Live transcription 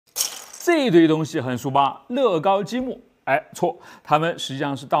这一堆东西很熟吧？乐高积木，哎，错，它们实际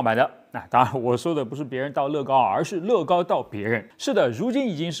上是盗版的。当然，我说的不是别人盗乐高，而是乐高盗别人。是的，如今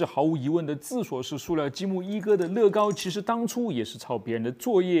已经是毫无疑问的自锁式塑料积木一哥的乐高，其实当初也是抄别人的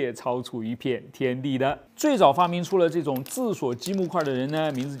作业，抄出一片天地的。最早发明出了这种自锁积木块的人呢，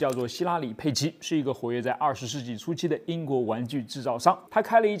名字叫做希拉里·佩奇，是一个活跃在20世纪初期的英国玩具制造商。他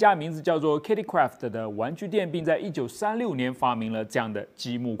开了一家名字叫做 Kittycraft 的玩具店，并在1936年发明了这样的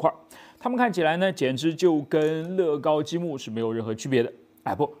积木块。它们看起来呢，简直就跟乐高积木是没有任何区别的。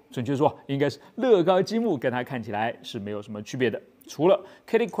不，准确说应该是乐高积木跟它看起来是没有什么区别的，除了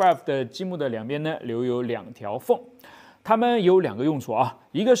Kittycraft 的积木的两边呢留有2条缝，它们有2个用处啊，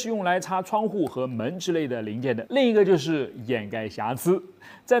一个是用来插窗户和门之类的零件的，另一个就是掩盖瑕疵。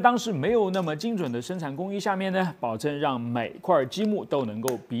在当时没有那么精准的生产工艺下面呢，保证让每块积木都能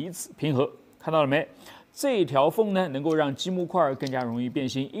够彼此拼合。看到了没？这条缝呢，能够让积木块更加容易变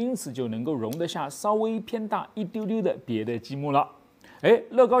形，因此就能够容得下稍微偏大一丢丢的别的积木了。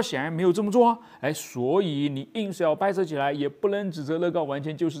乐高显然没有这么做啊，所以你硬是要掰扯起来，也不能指责乐高完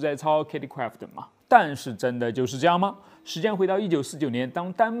全就是在抄 Kittycraft 嘛。但是真的就是这样吗？时间回到1949年，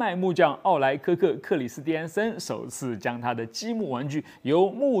当丹麦木匠奥莱科克·克里斯蒂安森首次将他的积木玩具由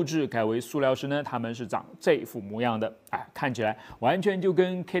木质改为塑料时呢，他们是长这副模样的，看起来完全就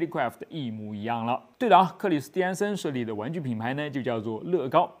跟 Kittycraft 一模一样了。对的啊，克里斯蒂安森设立的玩具品牌呢就叫做乐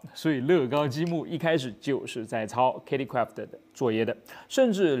高，所以乐高积木一开始就是在抄 Kittycraft 的作业的，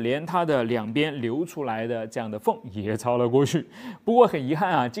甚至连它的两边流出来的这样的缝也抄了过去。不过很遗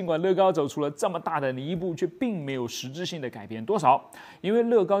憾啊，尽管乐高走出了这么大的一步，却并没有实质性的改变多少，因为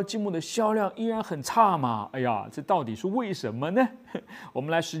乐高积木的销量依然很差嘛。这到底是为什么呢？我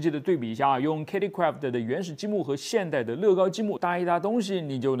们来实际的对比一下啊，用 Kittycraft 的原始积木和现代的乐高积木搭一搭东西，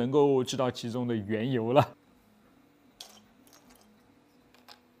你就能够知道其中的缘由了。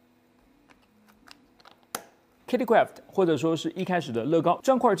Kittycraft 或者说是一开始的乐高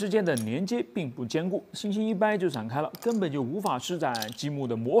砖块之间的连接并不坚固，轻轻一掰就展开了，根本就无法施展积木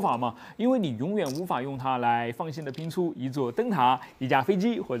的魔法嘛，因为你永远无法用它来放心的拼出一座灯塔、一架飞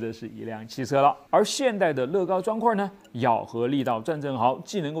机或者是一辆汽车了。而现代的乐高砖块呢，咬合力道正好，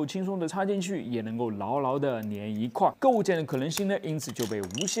既能够轻松的插进去，也能够牢牢的粘一块，构建的可能性呢，因此就被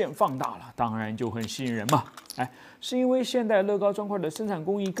无限放大了，当然就很吸引人嘛。是因为现代乐高砖块的生产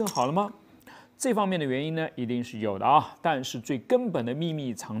工艺更好了吗？这方面的原因呢，一定是有的啊，但是最根本的秘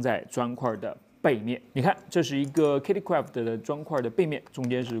密藏在砖块的背面。你看，这是一个 Kittycraft 的砖块的背面，中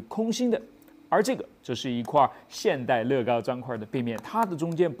间是空心的，而这是一块现代乐高砖块的背面，它的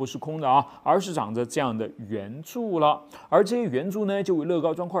中间不是空的啊，而是长着这样的圆柱了。而这些圆柱呢，就为乐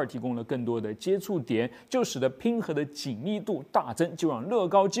高砖块提供了更多的接触点，就使得拼合的紧密度大增，就让乐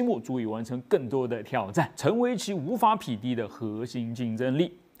高积木足以完成更多的挑战，成为其无法匹敌的核心竞争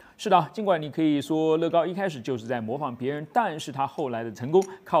力。是的，尽管你可以说乐高一开始就是在模仿别人，但是他后来的成功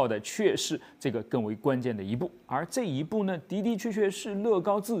靠的却是这个更为关键的一步，而这一步呢，的确是乐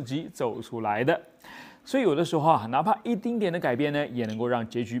高自己走出来的。所以有的时候啊，哪怕一丁点的改变呢，也能够让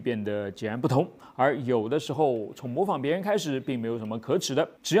结局变得截然不同。而有的时候，从模仿别人开始，并没有什么可耻的，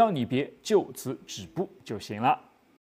只要你别就此止步就行了。